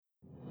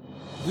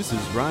This is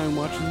Ryan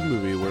Watches a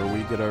Movie, where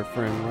we get our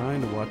friend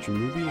Ryan to watch a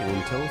movie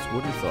and tell us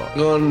what he thought.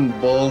 Going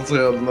balls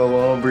out in the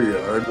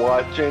lumberyard.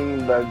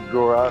 Watching the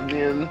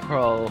Grunion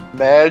Crawl.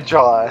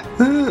 Magi.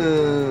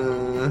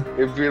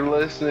 If you're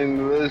listening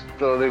to this,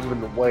 don't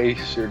even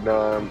waste your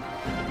time.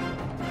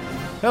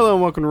 Hello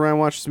and welcome to Ryan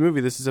Watches a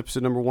Movie. This is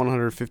episode number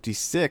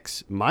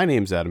 156. My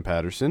name's Adam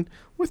Patterson.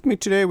 With me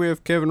today we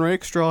have Kevin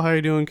Rakestraw. How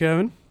you doing,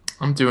 Kevin?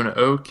 I'm doing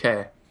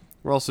okay.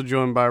 We're also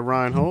joined by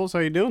Ryan Holes. How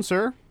you doing,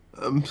 sir?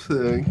 I'm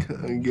sick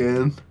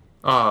again.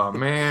 Oh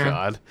man.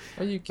 God.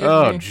 Are you kidding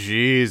Oh, me?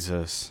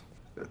 Jesus.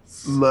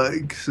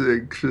 Like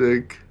sick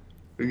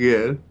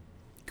again.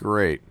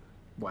 Great.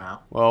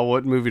 Wow. Well,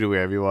 what movie do we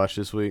have you watch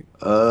this week?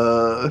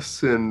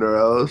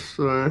 Cinderella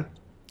story.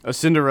 A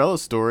Cinderella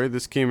Story.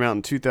 This came out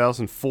in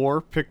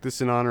 2004. Picked this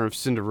in honor of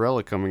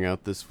Cinderella coming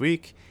out this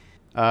week.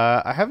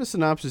 I have a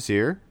synopsis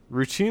here.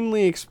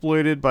 Routinely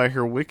exploited by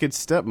her wicked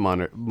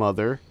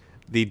stepmother,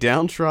 the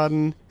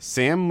downtrodden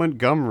Sam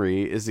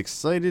Montgomery is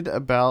excited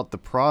about the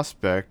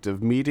prospect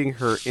of meeting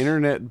her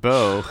internet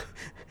beau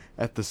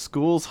at the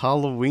school's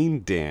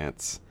Halloween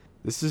dance.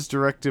 This is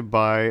directed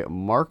by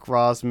Mark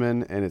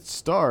Rosman and it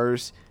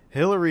stars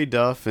Hilary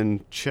Duff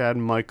and Chad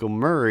Michael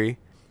Murray.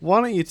 Why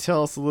don't you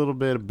tell us a little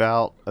bit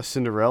about A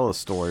Cinderella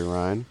Story,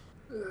 Ryan?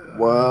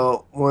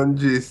 Well, when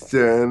she's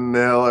 10,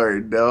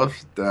 Hilary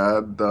Duff's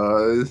dad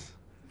dies.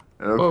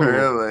 And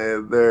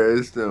apparently there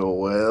is no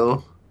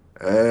will.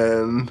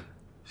 And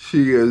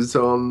she goes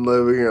on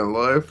living her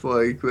life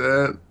like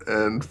that.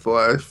 And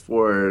flash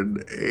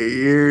forward 8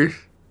 years.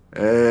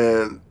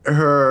 And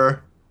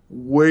her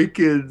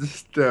wicked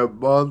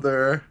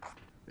stepmother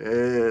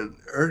and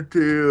her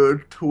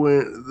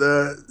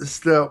the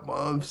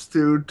stepmom's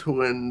two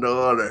twin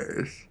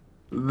daughters.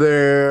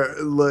 They're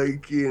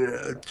like,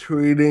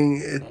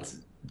 treating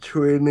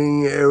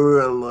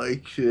everyone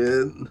like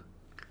shit.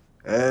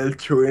 And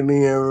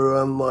treating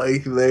everyone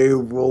like they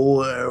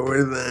rule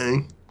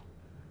everything.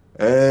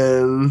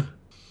 And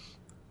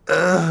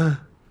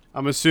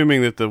I'm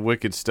assuming that the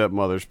wicked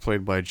stepmother's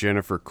played by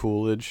Jennifer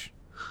Coolidge.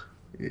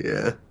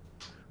 yeah.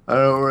 I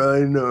don't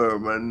really know her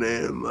by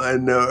name. I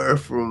know her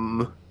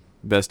from...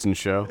 Best in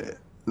Show.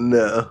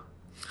 No.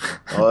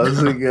 I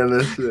wasn't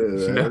gonna say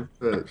that, No.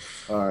 but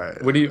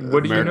alright. What do you know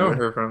American-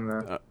 her from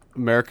then?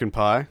 American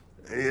Pie.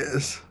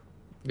 Yes.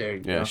 There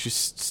you Yeah, go. she's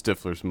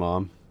Stifler's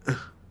mom.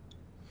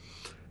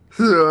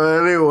 So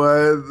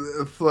anyway,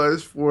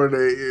 flash forward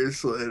 8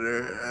 years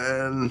later,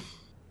 and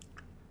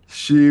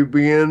she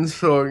begins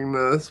talking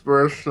to this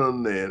person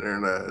on the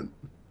internet.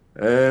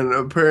 And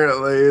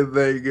apparently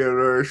they go to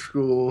her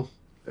school,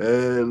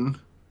 and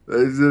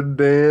there's a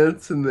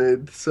dance, and they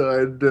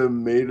decide to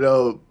meet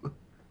up.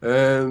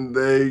 And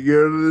they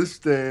go to this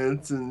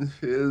dance, and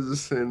she has a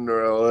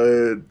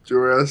Cinderella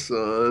dress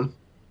on.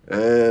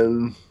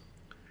 And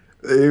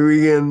they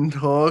begin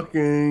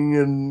talking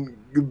and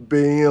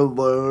being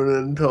alone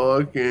and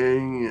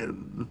talking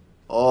and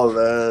all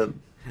that.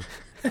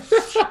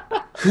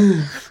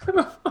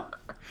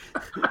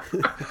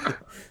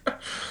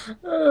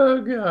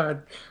 Oh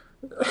god.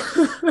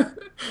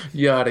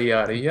 Yada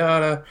yada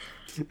yada.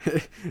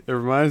 It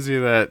reminds me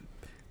of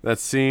that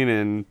scene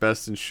in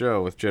Best in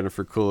Show with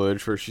Jennifer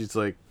Coolidge where she's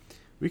like,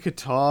 we could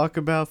talk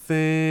about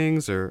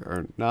things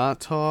or not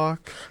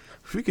talk.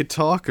 We could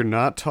talk or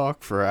not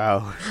talk for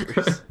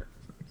hours.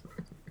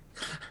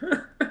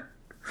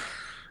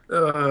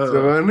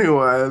 So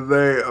anyway,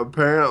 they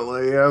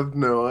apparently have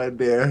no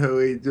idea who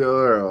each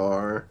other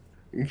are.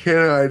 You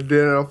can't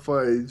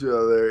identify each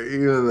other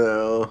even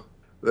though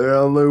they're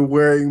only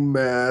wearing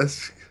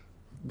masks.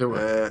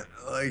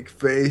 Like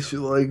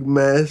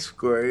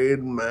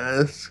masquerade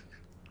masks.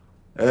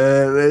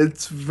 And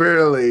it's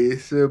fairly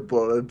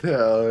simple to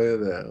tell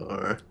who they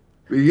are.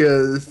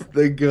 Because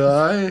the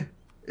guy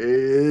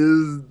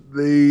is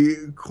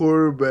the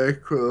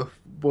quarterback for the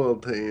football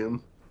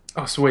team.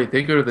 Oh, so wait,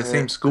 they go to the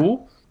same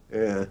school?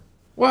 Yeah.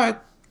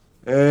 What?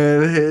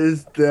 And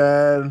his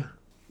dad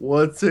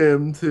wants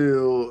him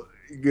to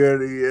go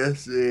to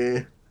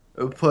USC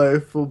and play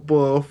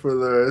football for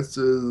the rest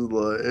of his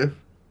life.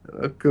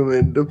 I'll come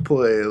into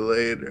play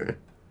later.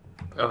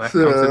 Oh, that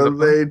comes So into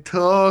play. they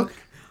talk.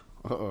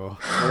 Uh-oh.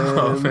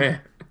 Oh And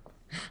man.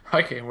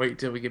 I can't wait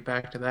till we get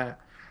back to that.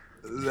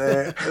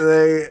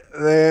 they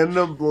end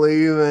up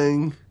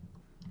leaving.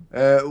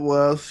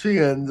 She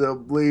ends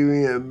up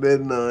leaving at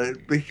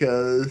midnight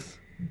because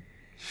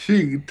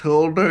she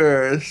told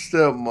her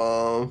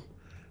stepmom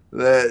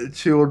that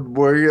she would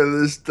work at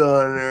this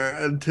diner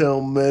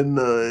until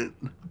midnight.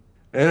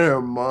 And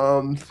her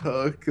mom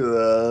took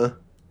the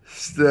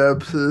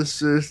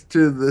stepsisters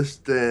to this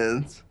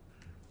dance.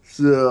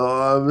 So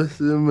I'm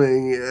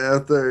assuming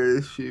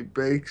after she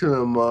picks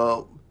them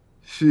up,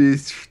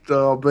 she's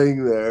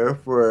stopping there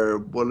for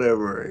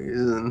whatever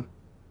reason.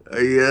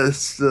 I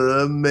guess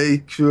to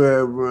make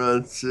sure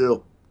everyone's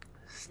still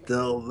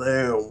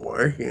there and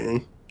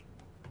working.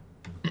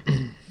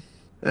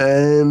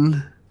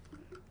 And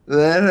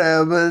that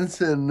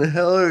happens, and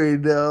Hilary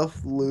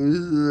Duff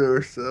loses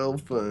her cell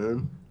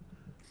phone.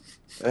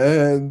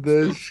 And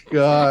this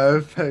guy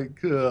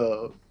picks it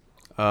up.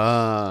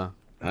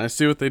 I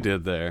see what they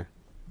did there.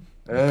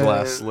 And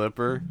Glass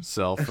slipper,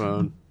 cell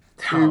phone.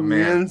 Oh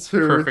man, begins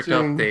perfect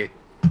searching. update.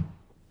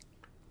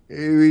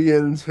 He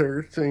begins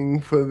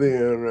searching for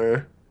the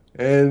owner.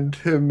 And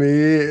to me,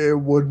 it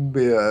wouldn't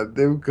be that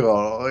difficult.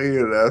 All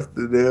you'd have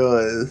to do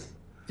is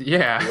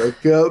Yeah,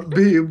 look up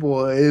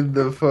people in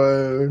the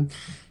phone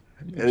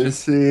and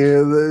just see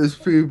if those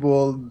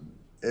people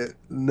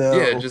know.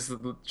 yeah, just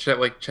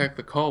check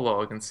the call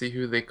log and see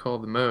who they call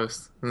the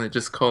most, and then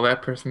just call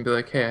that person and be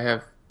like, "Hey, I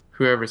have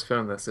whoever's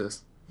phone this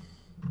is."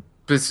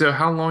 But so,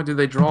 how long did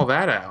they draw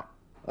that out?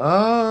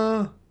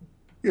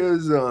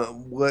 Here's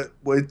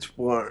which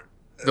part?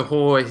 The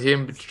whole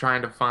him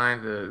trying to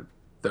find the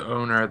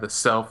owner of the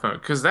cell phone,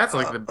 because that's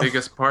like the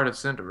biggest part of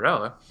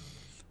Cinderella.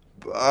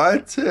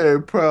 I'd say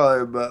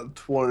probably about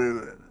 20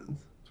 minutes.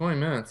 20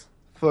 minutes.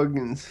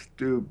 Fucking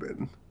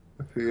stupid.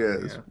 If he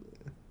is. Yeah.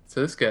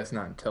 So this guy's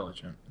not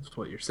intelligent. That's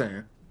what you're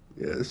saying.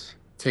 Yes.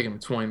 Take him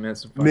 20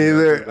 minutes to find out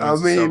Neither, who I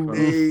owns the cell mean, phone.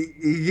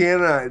 he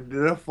can't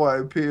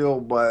identify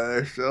people by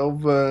their cell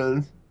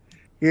phones.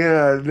 He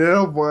can't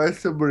identify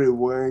somebody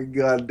wearing a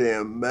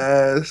goddamn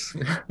mask.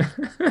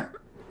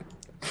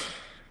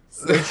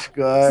 This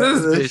guy,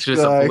 This this bitch is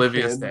guy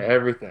oblivious can, to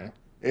everything.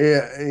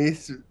 yeah,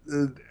 he's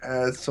an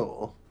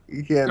asshole.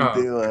 He can't Oh.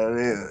 do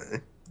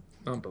anything.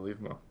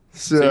 Unbelievable.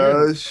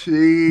 So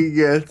she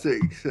gets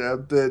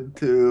accepted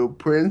to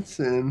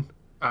Princeton,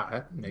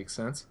 That makes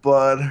sense.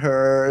 but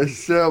her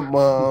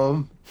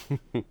stepmom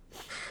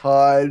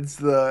hides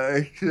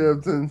the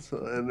acceptance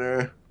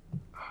letter.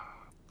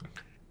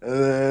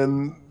 And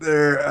then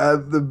they're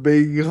at the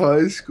big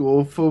high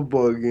school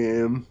football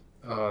game,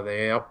 Oh,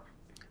 they up.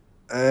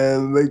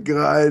 and the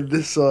guy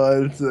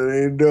decides that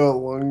he no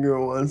longer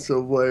wants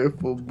to play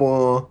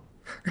football.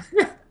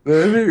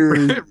 Then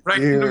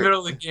Right in the middle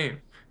of the game.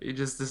 He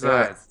just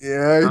decides,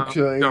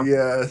 actually, dumb.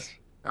 yes.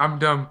 I'm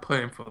done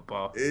playing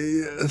football.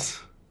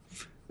 Yes.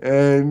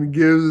 And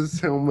gives his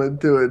helmet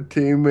to a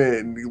teammate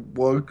and he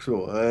walks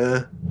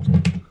away.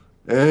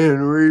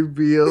 And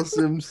reveals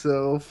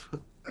himself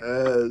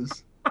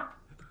as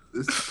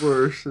this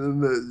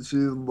person that she's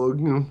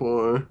looking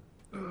for.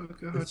 Oh,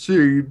 God.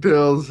 She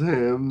tells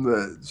him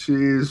that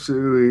she's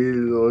who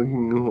he's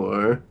looking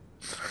for.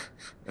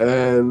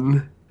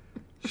 And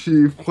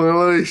she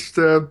finally stands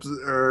up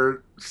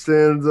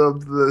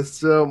to the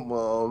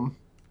stepmom.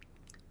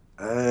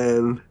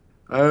 And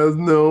out of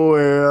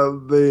nowhere,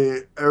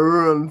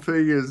 everyone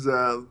figures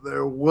out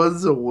there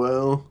was a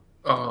will,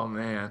 Oh,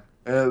 man.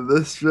 and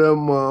the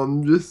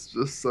stepmom just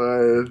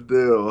decided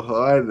to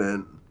hide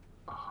it.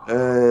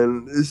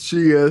 And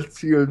she gets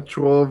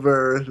control of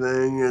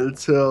everything and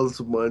sells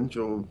a bunch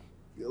of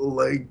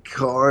like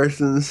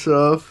cars and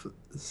stuff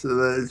so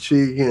that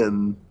she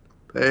can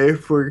pay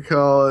for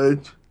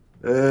college.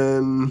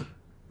 And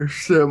her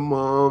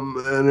stepmom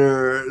and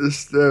her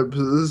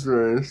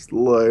stepsister's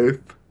life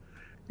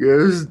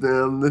goes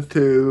down the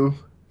tube,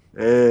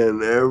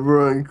 and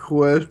everyone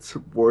quits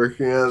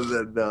working at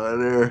the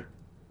diner,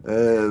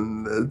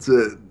 and that's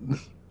it.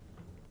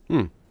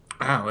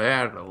 Wow, they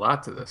added a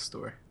lot to this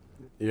story.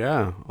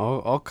 Yeah,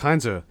 all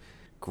kinds of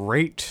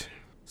great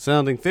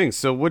sounding things.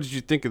 So what did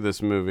you think of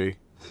this movie?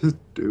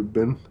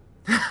 Stupid.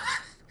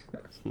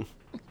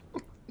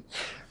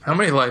 How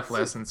many life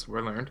lessons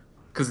were learned?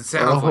 Because it A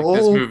sounds like this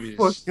whole movie is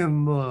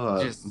fucking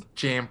lot. just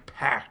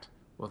jam-packed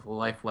with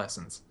life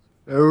lessons.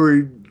 I'd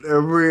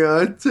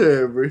say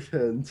every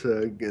 10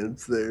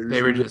 seconds there's...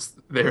 They were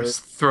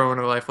just throwing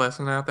a life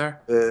lesson out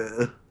there,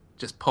 Yeah.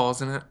 just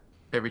pausing it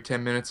every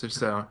 10 minutes or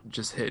so,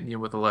 just hitting you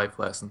with a life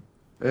lesson.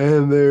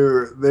 And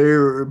they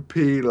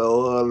repeat a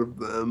lot of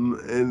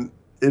them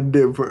in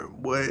different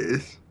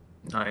ways.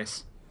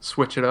 Nice.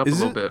 Switch it up Is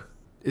a little bit.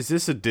 Is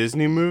this a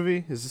Disney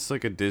movie? Is this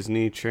like a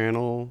Disney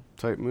Channel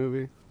type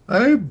movie?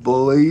 I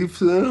believe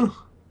so.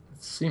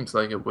 It seems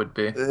like it would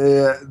be.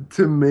 Yeah,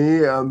 to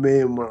me, I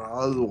mean, when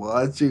I was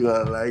watching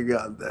it, I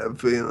got that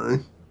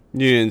feeling.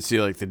 You didn't see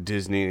like the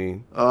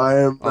Disney. I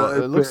am Oh, not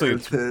it looks like paying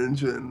it's-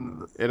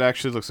 attention. It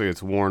actually looks like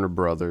it's Warner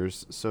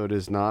Brothers, so it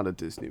is not a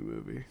Disney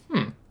movie.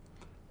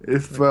 It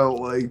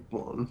felt like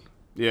one.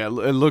 Yeah,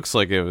 it looks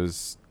like it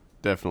was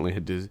definitely a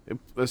Disney,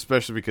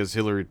 especially because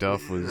Hilary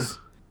Duff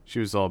she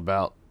was all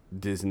about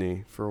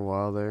Disney for a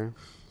while there.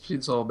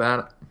 She's all about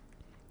it.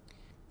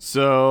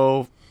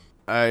 So,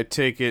 I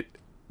take it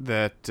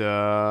that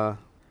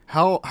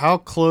how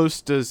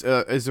close is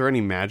there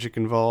any magic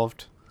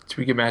involved? Should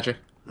we get magic?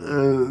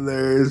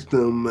 There is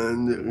no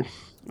magic.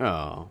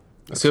 Oh,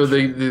 So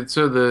they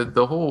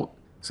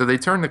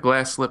turn the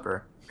glass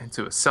slipper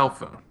into a cell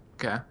phone.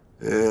 Okay.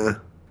 Yeah.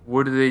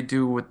 What do they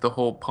do with the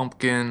whole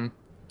pumpkin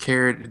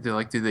carrot?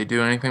 Do they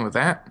do anything with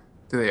that?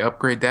 Do they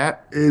upgrade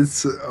that?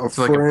 It's a It's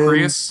like a friend.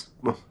 Prius?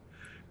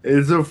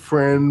 It's a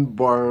friend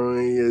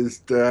borrowing his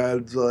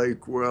dad's like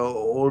real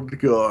old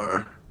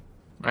car.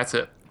 That's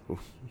it.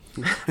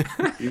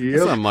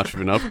 it's not much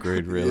of an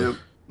upgrade, really.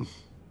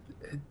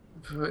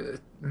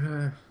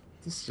 Yep.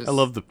 This just, I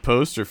love the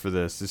poster for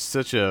this. It's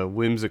such a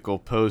whimsical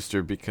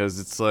poster because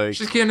it's like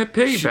she's getting a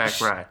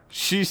piggyback ride.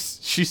 She's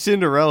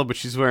Cinderella, but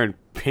she's wearing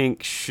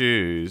pink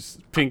shoes,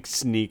 pink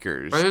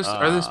sneakers. Are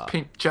those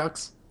pink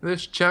Chucks? Are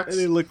those Chucks?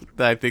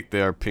 I think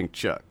they are pink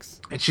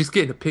Chucks. And she's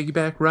getting a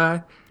piggyback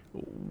ride.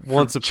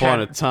 Once upon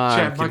a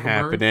time can Michael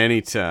happen Murray?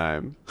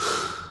 anytime.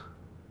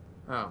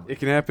 Oh, It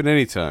can happen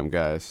anytime,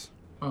 guys.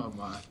 oh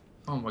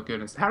my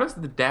goodness! How does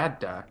the dad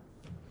die?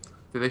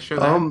 Do they show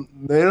that?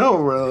 They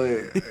don't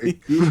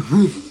really.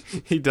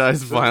 He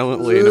dies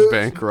violently in a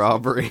bank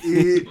robbery.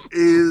 He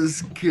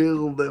is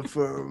killed, if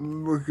I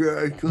remember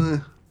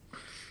correctly.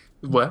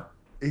 What?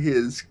 He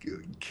is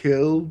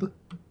killed at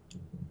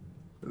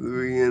the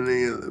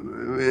beginning of the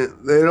movie.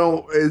 They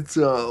don't. It's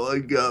not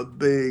like a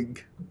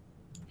big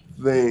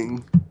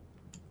thing.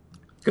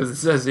 Because it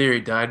says here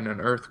he died in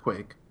an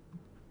earthquake.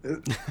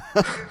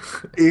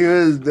 He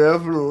was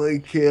definitely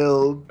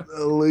killed,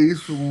 at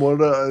least from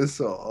what I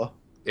saw.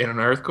 In an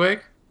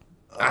earthquake?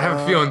 I have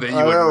a feeling that you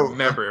would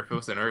remember if it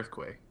was an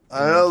earthquake.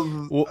 I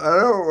don't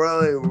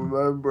really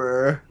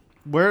remember.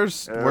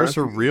 Where's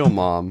her real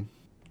mom?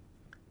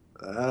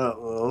 I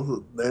don't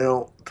know. They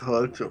don't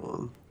touch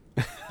on.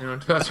 You know,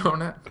 touch on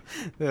that?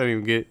 They don't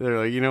even get. They're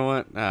like, you know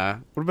what?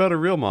 What about her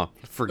real mom?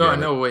 Forget No, it.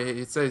 no, wait.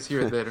 It says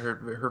here that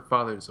her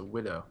father is a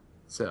widow.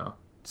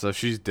 So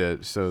she's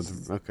dead. So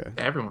okay.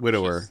 everyone's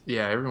Widower.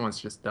 everyone's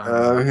just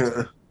dying.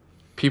 Yeah.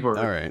 People are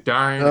All right.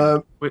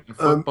 dying, quitting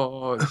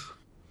football, and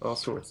all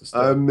sorts of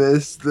stuff. I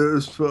missed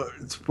those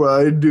parts, but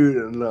I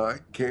do not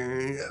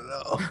caring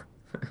at all.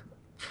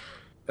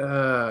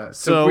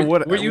 So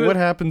were you what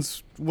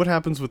happens? What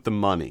happens with the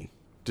money?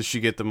 Does she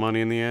get the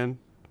money in the end?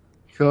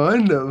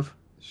 Kind of.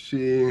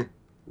 She,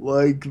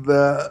 like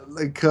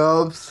the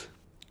cops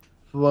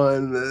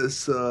find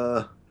this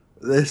will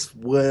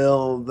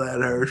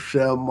that her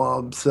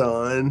stepmom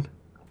signed,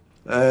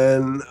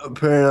 and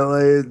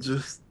apparently it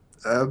just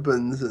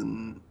happens,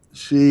 and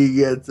she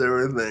gets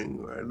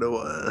everything right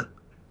away,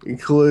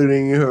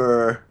 including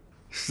her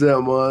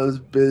stepmom's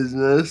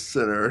business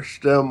and her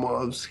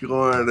stepmom's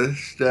car and her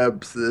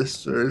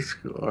stepsister's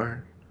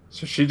car.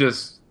 So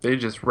they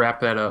just wrap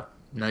that up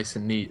nice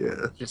and neat.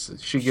 Yeah.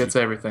 She gets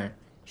everything.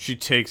 She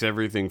takes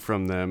everything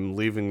from them,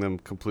 leaving them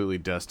completely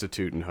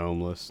destitute and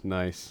homeless.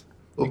 Nice.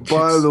 But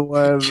by the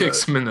way,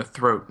 Kicks him in the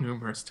throat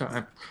numerous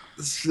times.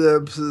 the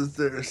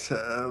stepsisters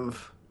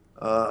have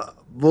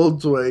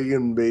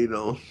Volkswagen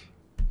Beetles.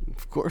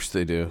 Of course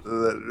they do.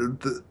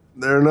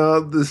 They're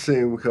not the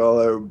same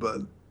color,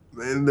 but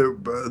they're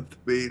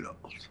both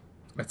Beetles.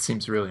 That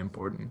seems really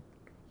important.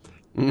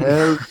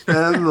 And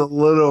the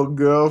little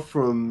girl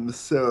from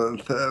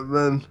Seventh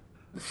Heaven,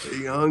 the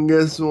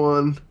youngest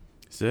one.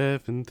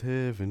 Seventh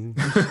Heaven.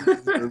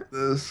 in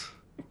this.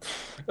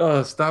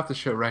 Oh, stop the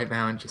show right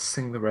now and just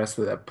sing the rest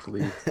of that,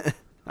 please.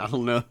 I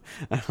don't know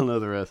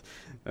the rest.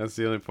 That's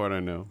the only part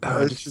I know.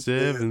 That should be-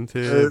 Seventh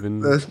Heaven.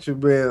 That should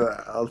be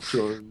the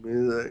outro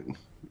music.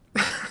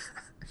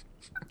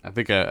 I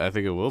think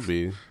it will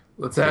be.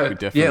 Let's I think have we it.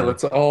 definitely- Yeah,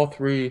 let's all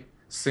three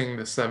sing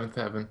the Seventh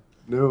Heaven.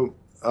 Nope,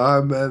 I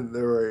meant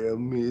the real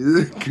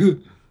music.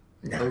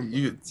 No,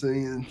 you.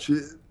 Singing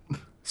shit.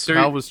 Sir,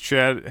 How was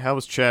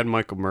Chad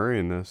Michael Murray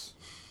in this?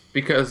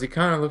 because he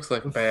kind of looks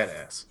like a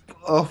badass.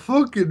 A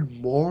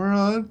fucking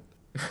moron.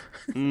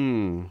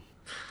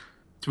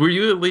 Were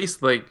you at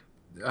least like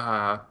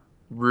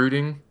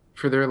rooting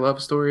for their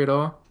love story at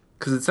all?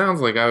 Because it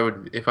sounds like I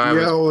would if I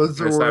was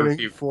was I would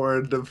rooting for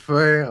it to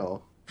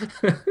fail.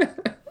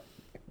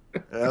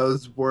 I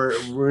was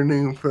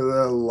rooting for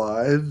their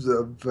lives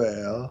to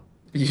fail.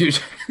 You,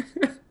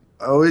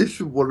 I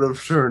wish it would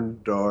have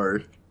turned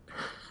dark.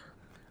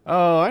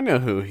 Oh, I know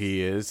who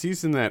he is.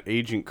 He's in that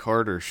Agent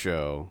Carter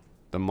show,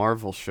 the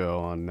Marvel show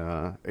on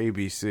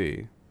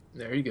ABC.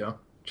 there you go,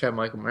 Chad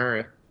Michael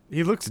Murray.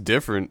 He looks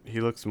different. He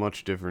looks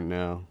much different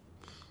now.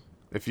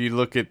 If you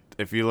look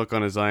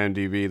on his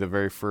IMDb, the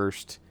very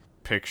first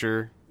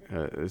picture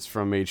is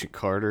from Agent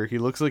Carter. He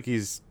looks like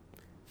he's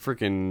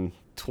freaking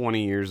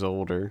 20 years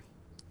older.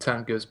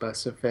 Time goes by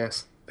so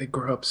fast. They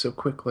grow up so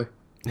quickly.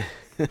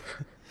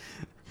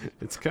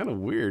 It's kind of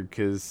weird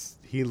because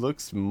he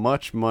looks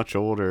much, much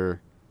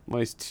older. Well,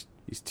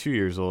 he's 2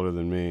 years older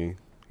than me.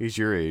 He's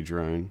your age,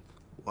 Ryan.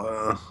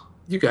 Wow.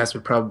 You guys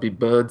would probably be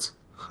buds.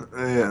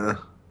 Yeah.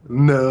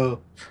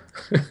 No.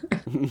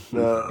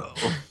 No.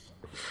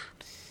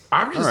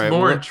 I'm just All right,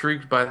 more well-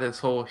 intrigued by this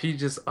whole he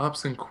just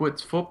ups and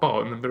quits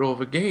football in the middle of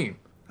a game.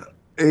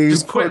 He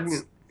Just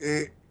quits.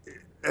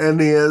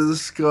 And he has a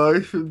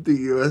scholarship to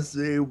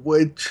USC,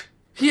 which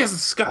He has a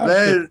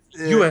scholarship That-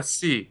 to yeah.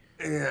 USC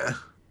yeah,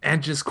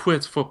 and just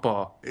quits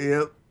football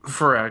yep.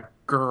 for a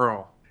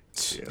girl.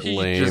 He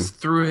Lame. just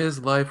threw his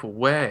life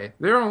away.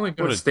 They're only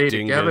going What to a stay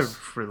together dingus.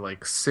 for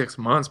like 6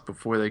 months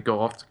before they go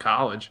off to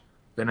college.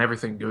 Then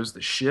everything goes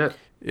to shit.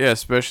 Yeah,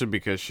 especially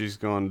because she's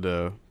gone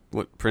to,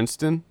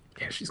 Princeton?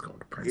 Yeah, she's going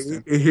to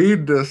Princeton. He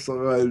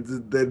decides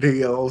that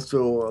he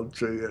also wants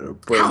to get a How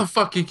place. the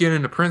fuck you get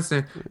into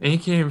Princeton and you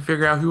can't even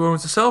figure out who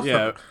owns a cell phone?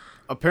 Yeah,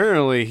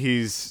 apparently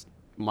he's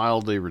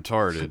mildly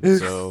retarded,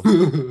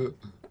 so...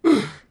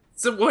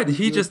 So what?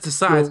 He just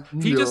decides.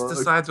 He just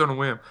decides on a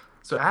whim.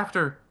 So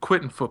after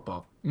quitting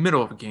football,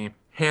 middle of a game,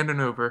 handing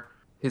over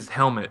his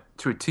helmet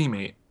to a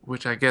teammate,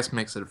 which I guess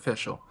makes it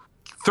official,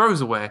 throws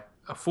away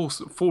a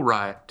full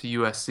ride to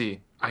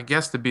USC. I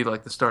guess to be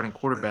like the starting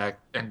quarterback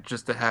and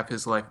just to have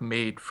his life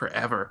made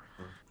forever.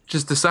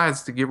 Just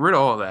decides to get rid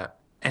of all that.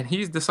 And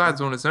he decides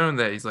on his own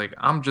that he's like,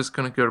 I'm just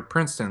going to go to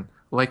Princeton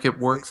like it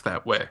works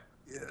that way.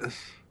 Yes.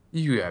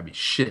 You gotta be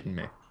shitting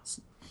me. It's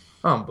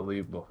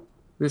unbelievable.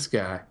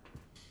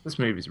 This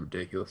movie's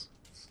ridiculous.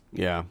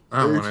 Yeah.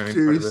 I don't want There's any part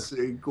two of this.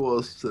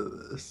 sequels to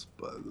this,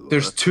 by the way.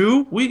 There's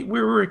two? We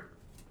were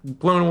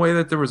blown away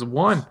that there was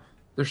one.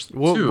 There's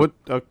two.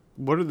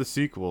 What are the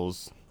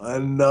sequels?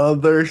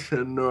 Another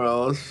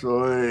Cinderella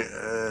story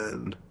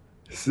and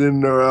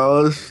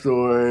Cinderella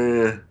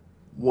story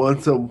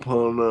Once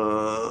Upon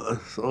a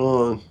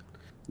Song.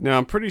 Now,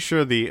 I'm pretty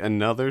sure the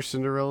Another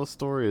Cinderella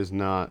Story is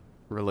not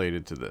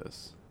related to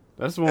this.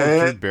 That's the one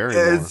with Drew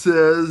Barrymore. It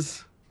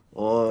says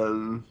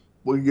on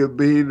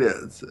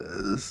Wikipedia, it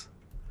says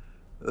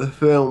the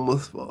film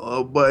was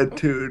followed by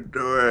two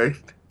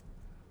direct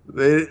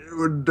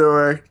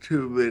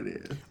to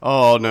video.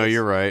 Oh, no,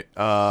 you're right.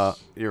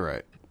 You're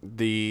right.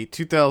 The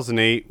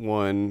 2008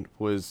 one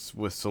was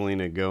with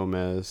Selena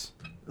Gomez.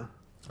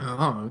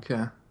 Oh,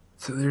 okay.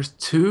 So there's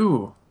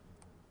two.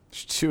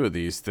 There's two of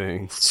these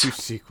things. Two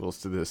sequels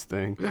to this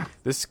thing. Yeah.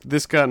 This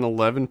got an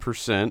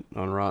 11%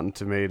 on Rotten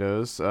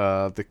Tomatoes.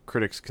 The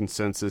critics'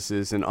 consensus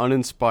is an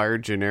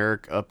uninspired,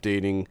 generic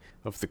updating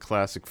of the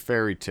classic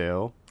fairy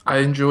tale. I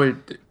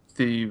enjoyed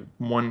the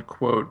one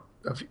quote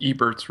of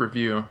Ebert's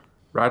review.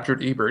 Roger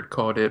Ebert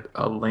called it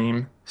a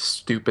lame,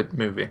 stupid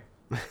movie.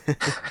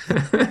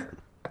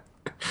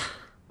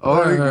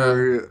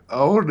 I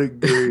would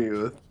agree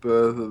with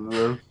both of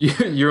them.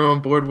 You're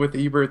on board with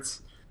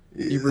Ebert's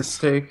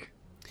take?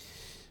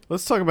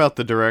 Let's talk about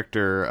the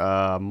director,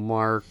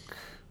 Mark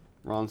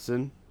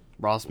Rossman.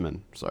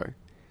 Sorry.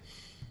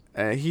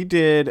 He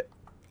did,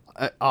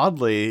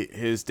 oddly,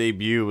 his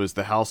debut was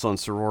The House on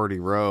Sorority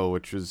Row,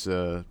 which was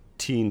a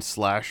teen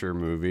slasher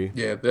movie.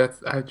 Yeah,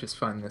 I just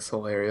find this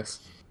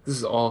hilarious. This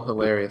is all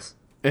hilarious.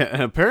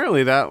 And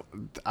apparently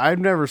I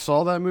never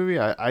saw that movie.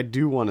 I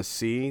do want to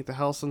see The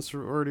House on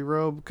Sorority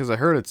Row because I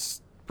heard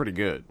it's pretty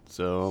good.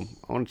 So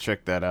I want to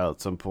check that out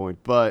at some point.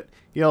 But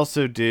he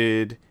also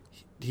did...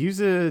 He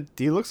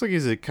looks like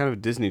he's a kind of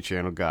Disney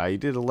Channel guy. He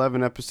did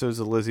 11 episodes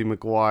of Lizzie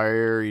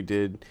McGuire. He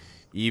did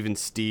Even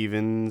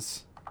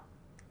Stevens,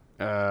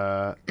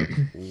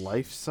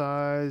 Life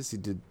Size. He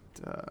did,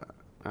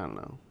 I don't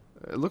know.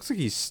 It looks like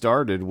he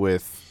started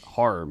with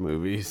horror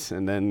movies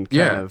and then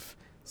kind of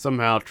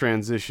somehow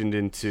transitioned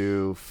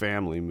into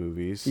family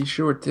movies. He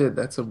sure did.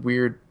 That's a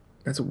weird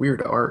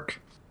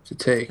arc to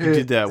take. He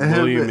did that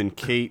William and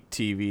Kate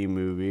TV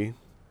movie.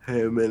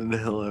 Him and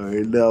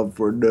Hilary Duff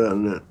were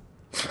doing it.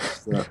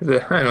 So,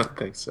 I don't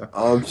think so.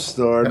 I'm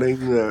starting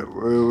that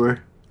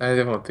rumor. I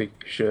don't think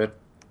you should.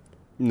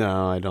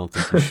 No, I don't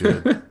think you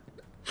should.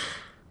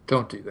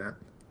 Don't do that.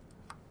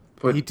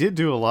 But he did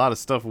do a lot of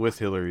stuff with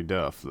Hilary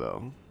Duff,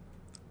 though.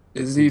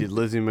 He did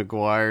Lizzie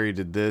McGuire, he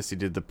did this, he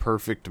did The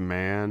Perfect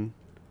Man.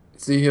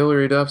 Is he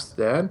Hilary Duff's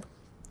dad?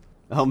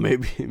 Oh,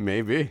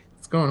 maybe.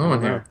 What's going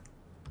on here?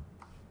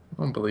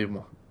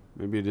 Unbelievable.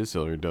 Maybe it is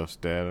Hilary Duff's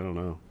dad, I don't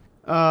know.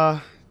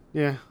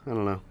 Yeah, I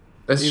don't know.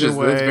 That's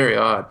very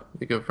odd.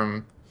 They go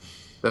from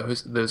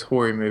those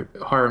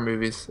horror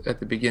movies at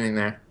the beginning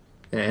there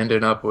and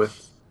ended up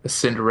with a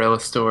Cinderella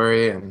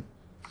story and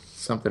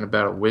something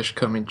about a wish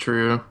coming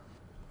true.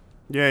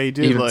 Yeah, he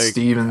did Even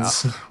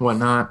Stevens,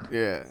 whatnot.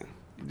 Yeah,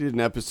 he did an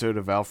episode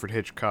of Alfred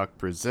Hitchcock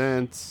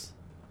Presents.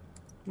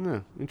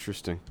 No,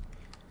 interesting.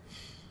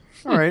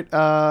 All right,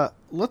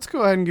 let's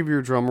go ahead and give you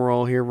a drum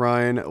roll here,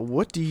 Ryan.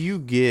 What do you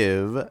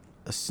give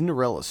a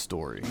Cinderella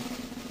story?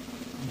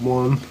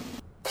 1.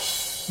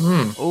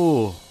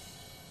 Oh,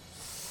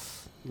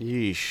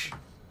 yeesh.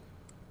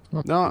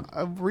 No,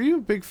 were you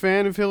a big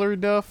fan of Hilary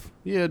Duff?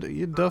 You a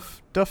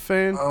Duff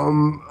fan?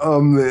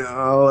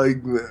 I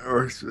like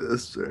her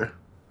sister.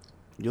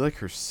 You like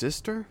her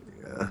sister?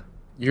 Yeah.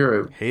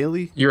 You're a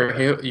Haley? You're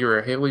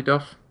a Haley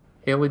Duff?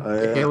 Haley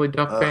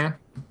Duff fan?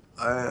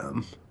 I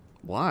am.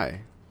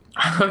 Why?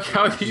 I like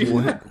how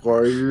you.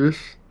 Warriors.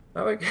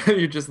 I like how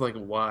you're just like,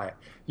 why?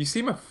 You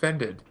seem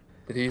offended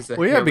that he's a.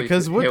 Well, yeah, Haley,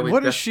 because what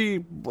Duff. has she?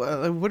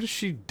 What has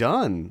she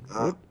done?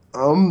 That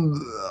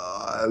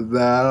I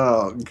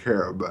don't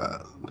care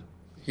about.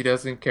 He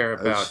doesn't care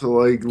about. It's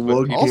like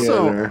looking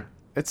Also, at her.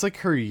 It's like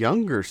her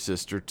younger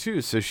sister too,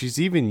 so she's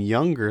even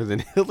younger than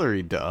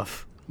Hilary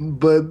Duff.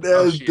 But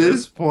at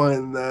this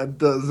point, that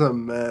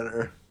doesn't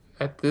matter.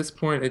 At this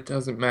point, it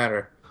doesn't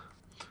matter.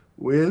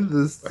 We had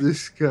this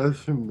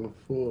discussion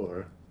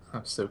before.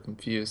 I'm so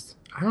confused.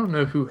 I don't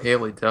know who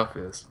Haley Duff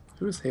is.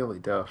 Who is Haley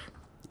Duff?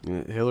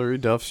 Hilary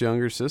Duff's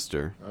younger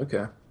sister.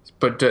 Okay.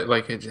 But,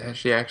 has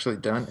she actually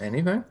done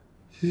anything?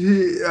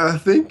 I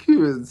think she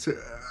was an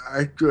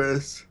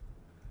actress.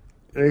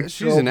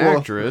 She's an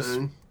actress.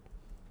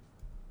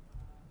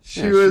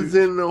 She was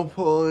in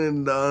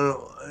Napoleon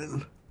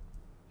Dynamite.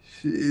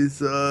 She's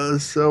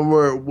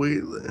somewhere at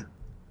Wheatland.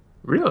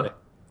 Really?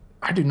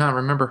 I do not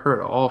remember her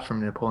at all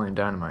from Napoleon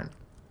Dynamite.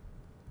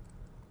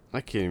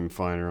 I can't even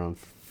find her on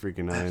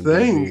freaking IMDb.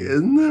 Thing,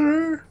 isn't it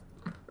her?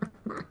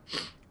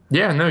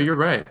 Yeah, no, you're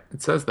right.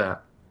 It says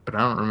that, but I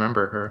don't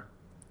remember her.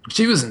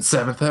 She was in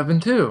Seventh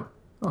Heaven too.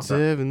 Oh,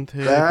 Seventh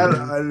Heaven. That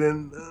I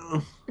didn't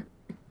know.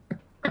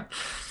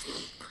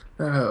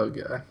 Oh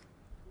god.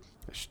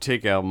 I should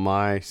take out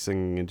my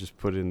singing and just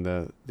put in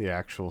the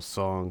actual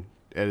song.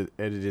 Edit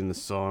in the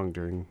song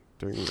during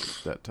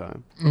that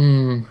time.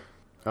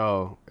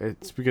 Oh,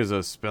 it's because I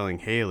was spelling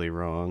Haley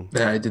wrong.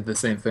 Yeah, I did the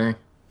same thing.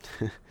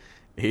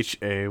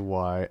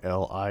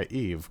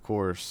 Haylie, of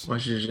course.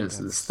 Which is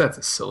just that's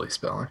a silly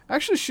spelling.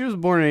 Actually, she was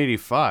born in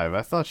 '85.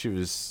 I thought she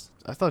was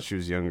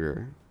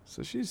younger.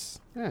 So she's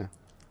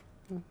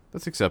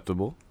that's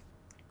acceptable.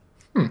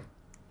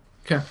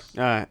 Okay.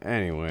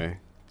 Anyway,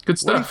 Good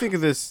stuff. What do you think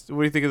of this? What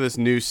do you think of this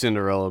new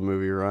Cinderella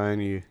movie, Ryan?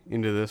 You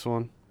into this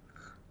one?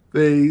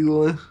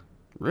 Vaguely.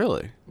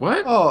 Really?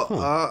 What?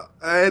 Oh,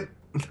 I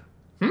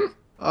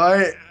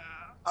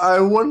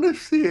want to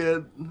see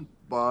it,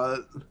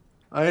 but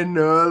I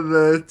know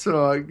that it's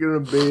not gonna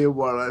be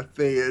what I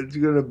think it's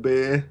gonna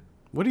be.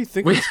 What do you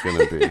think it's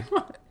gonna be?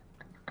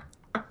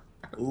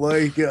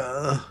 Like,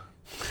 I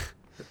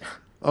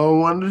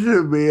want it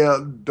to be a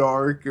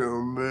darker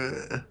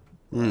movie.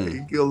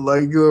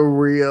 Like the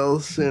real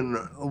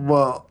Cinderella.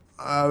 Well,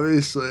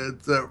 obviously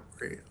it's not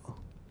real.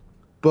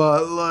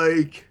 But,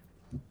 like,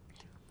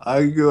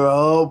 I grew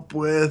up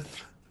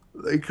with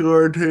the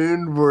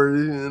cartoon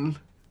version,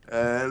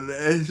 and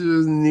it's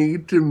just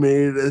neat to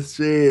me to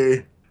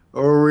see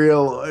a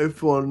real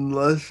life one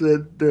unless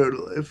it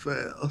totally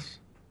fails.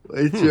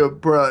 Which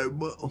it probably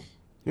will.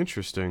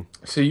 Interesting.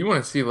 So you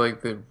want to see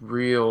like the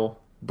real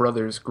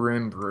Brothers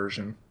Grimm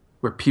version,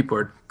 where people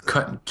are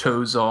cutting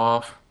toes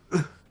off?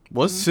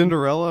 Was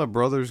Cinderella a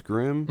Brothers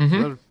Grimm? Mm-hmm.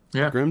 Is that a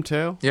Yeah. Grimm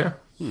tale? Yeah.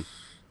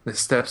 The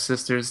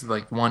stepsisters,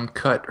 like one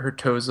cut her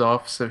toes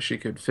off so she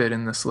could fit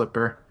in the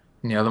slipper,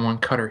 and the other one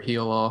cut her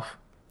heel off.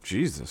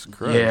 Jesus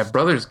Christ. Yeah,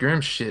 Brothers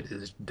Grimm shit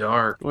is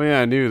dark. Well,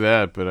 yeah, I knew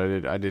that, but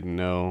I didn't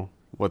know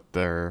what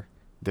their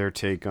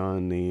take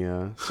on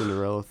the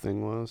Cinderella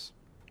thing was.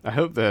 I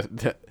hope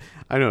that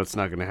I know it's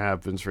not going to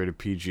happen. It's rated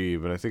PG,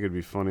 but I think it'd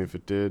be funny if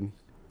it did.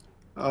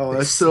 Oh, They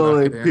it's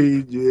only snuck it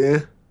in.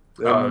 PG.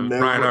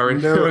 Ryan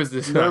already knows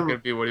this is not going to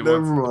be what he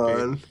wants Never it to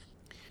be. mind.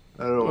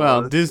 I don't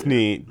Well, want to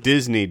see it.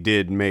 Disney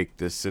did make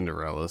this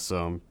Cinderella,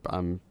 so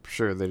I'm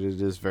sure that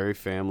it is very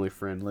family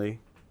friendly.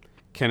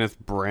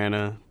 Kenneth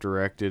Branagh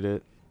directed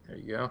it. There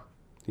you go.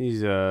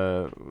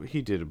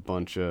 He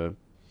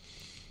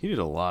did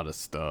a lot of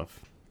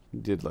stuff. He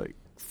did like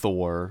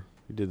Thor.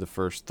 He did the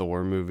first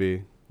Thor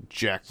movie.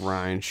 Jack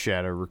Ryan,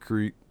 Shadow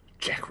Recruit.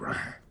 Jack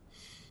Ryan.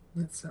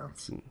 That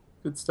sounds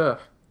good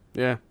stuff.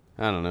 Yeah,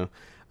 I don't know.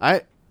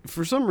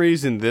 For some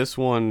reason this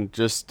one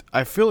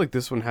I feel like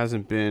this one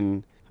hasn't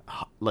been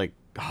like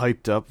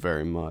hyped up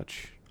very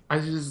much.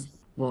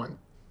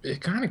 It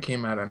kind of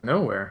came out of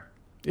nowhere.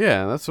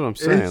 Yeah, that's what I'm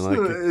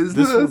saying.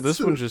 This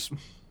one just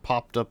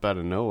popped up out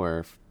of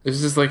nowhere.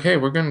 It's just like, hey,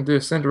 we're going to do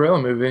a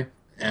Cinderella movie.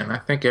 And I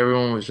think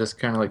everyone was just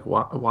kind of like,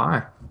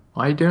 why?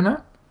 Why are you doing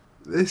that?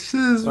 This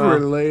is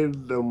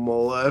related to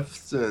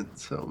Maleficent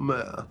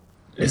somehow.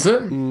 Is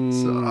it?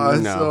 So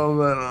I saw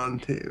that on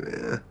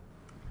TV.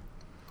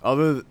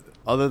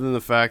 Other than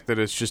the fact that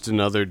it's just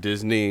another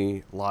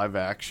Disney live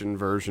action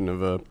version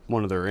of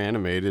one of their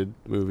animated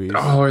movies.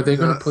 Oh, are they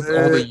going to put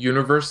all the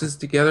universes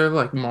together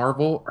like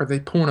Marvel? Are they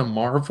pulling a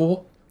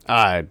Marvel?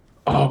 Oh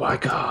my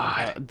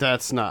god.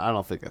 That's not. I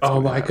don't think that's. Oh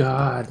my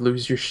god,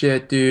 lose your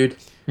shit, dude.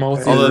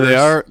 Multiverse.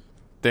 Although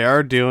they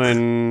are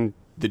doing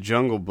the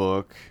Jungle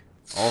Book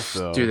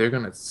also. Dude, they're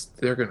gonna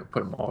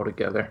put them all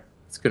together.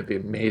 It's gonna be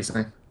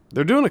amazing.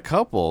 They're doing a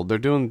couple. They're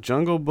doing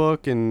Jungle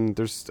Book, and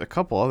there's a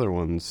couple other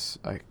ones.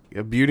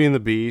 Beauty and the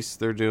Beast.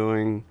 They're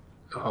doing.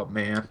 Oh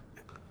man.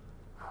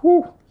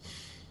 Whew.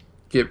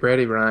 Get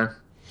ready, Ryan.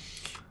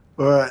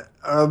 But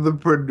are the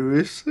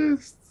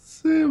producers the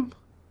same?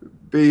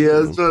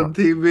 Because on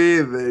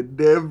TV, they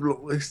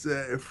definitely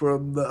say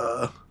from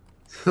the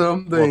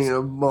something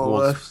of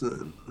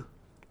Maleficent.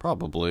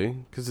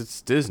 Probably, because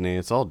it's Disney.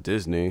 It's all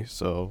Disney,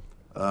 so...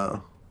 I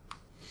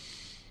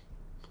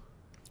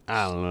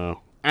don't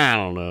know.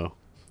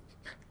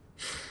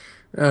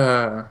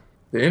 The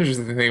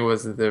interesting thing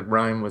was that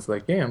Ryan was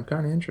like, yeah, I'm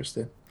kind of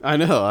interested. I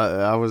know.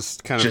 I was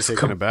kind of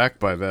taken aback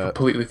by that.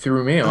 Completely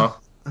threw me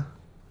off.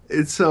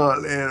 It's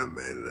not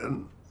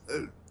animated.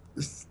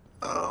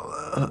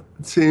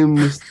 It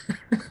seems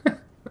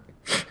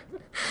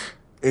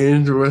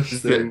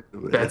interesting.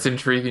 That's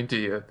intriguing to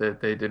you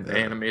that they didn't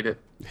animate it.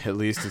 At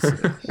least it's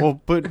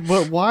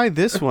but why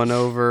this one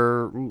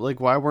over? Like,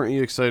 why weren't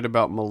you excited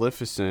about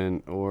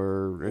Maleficent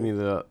or any of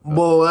the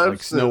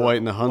like Snow White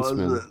and the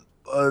Huntsman?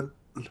 But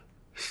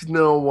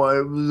Snow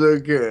White was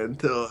okay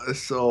until I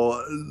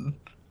saw it.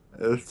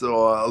 I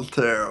saw how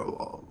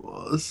terrible it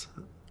was.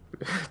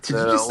 Did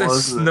you just say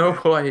Snow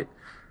White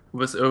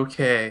was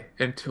okay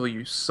until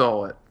you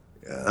saw it?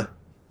 Yeah.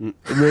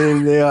 I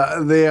mean,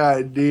 the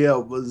idea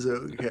was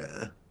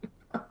okay.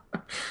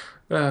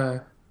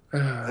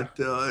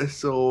 Until I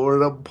saw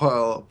what a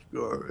pile of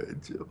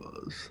garbage it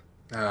was.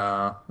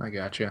 I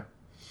gotcha.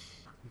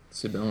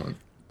 So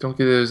don't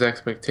get those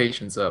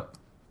expectations up.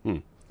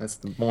 That's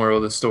the moral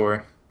of the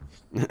story.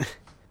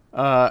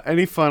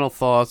 Any final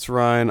thoughts,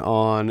 Ryan,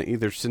 on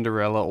either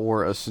Cinderella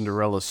or a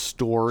Cinderella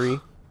story?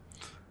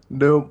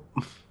 Nope.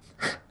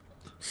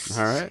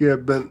 All right.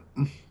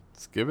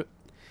 Skip it.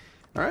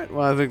 All right.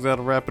 Well, I think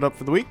that'll wrap it up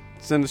for the week.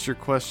 Send us your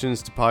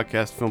questions to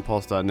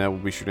podcastfilmpulse.net. We'll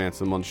be sure to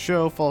answer them on the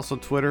show. Follow us on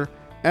Twitter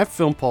at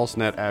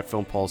FilmPulseNet, at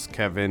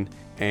FilmPulseKevin,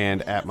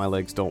 and at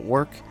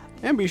MyLegsDon'tWork.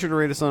 And be sure to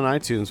rate us on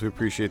iTunes. We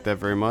appreciate that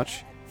very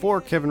much.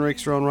 For Kevin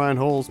Rakestraw and Ryan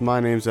Holes, my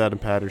name's Adam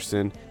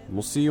Patterson. And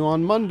we'll see you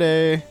on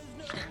Monday.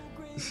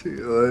 See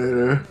you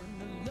later.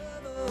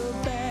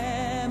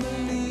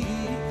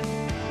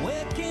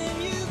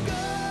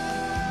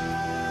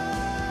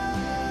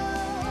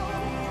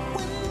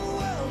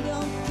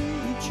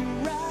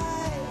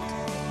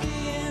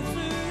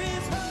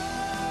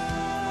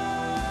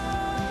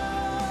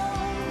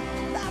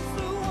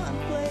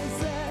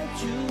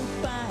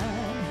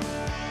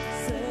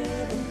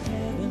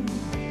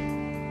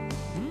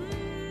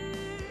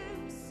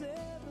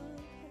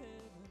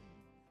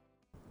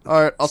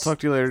 All right, I'll talk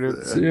to you later,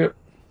 dude. See ya.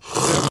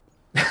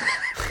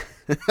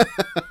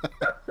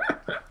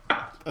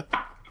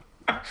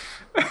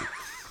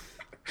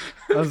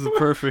 That was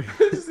perfect.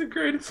 This is the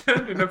greatest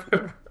ending I've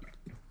ever.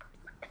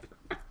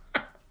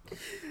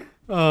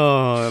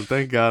 Oh,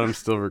 thank God I'm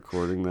still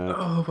recording that.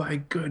 Oh my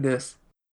goodness.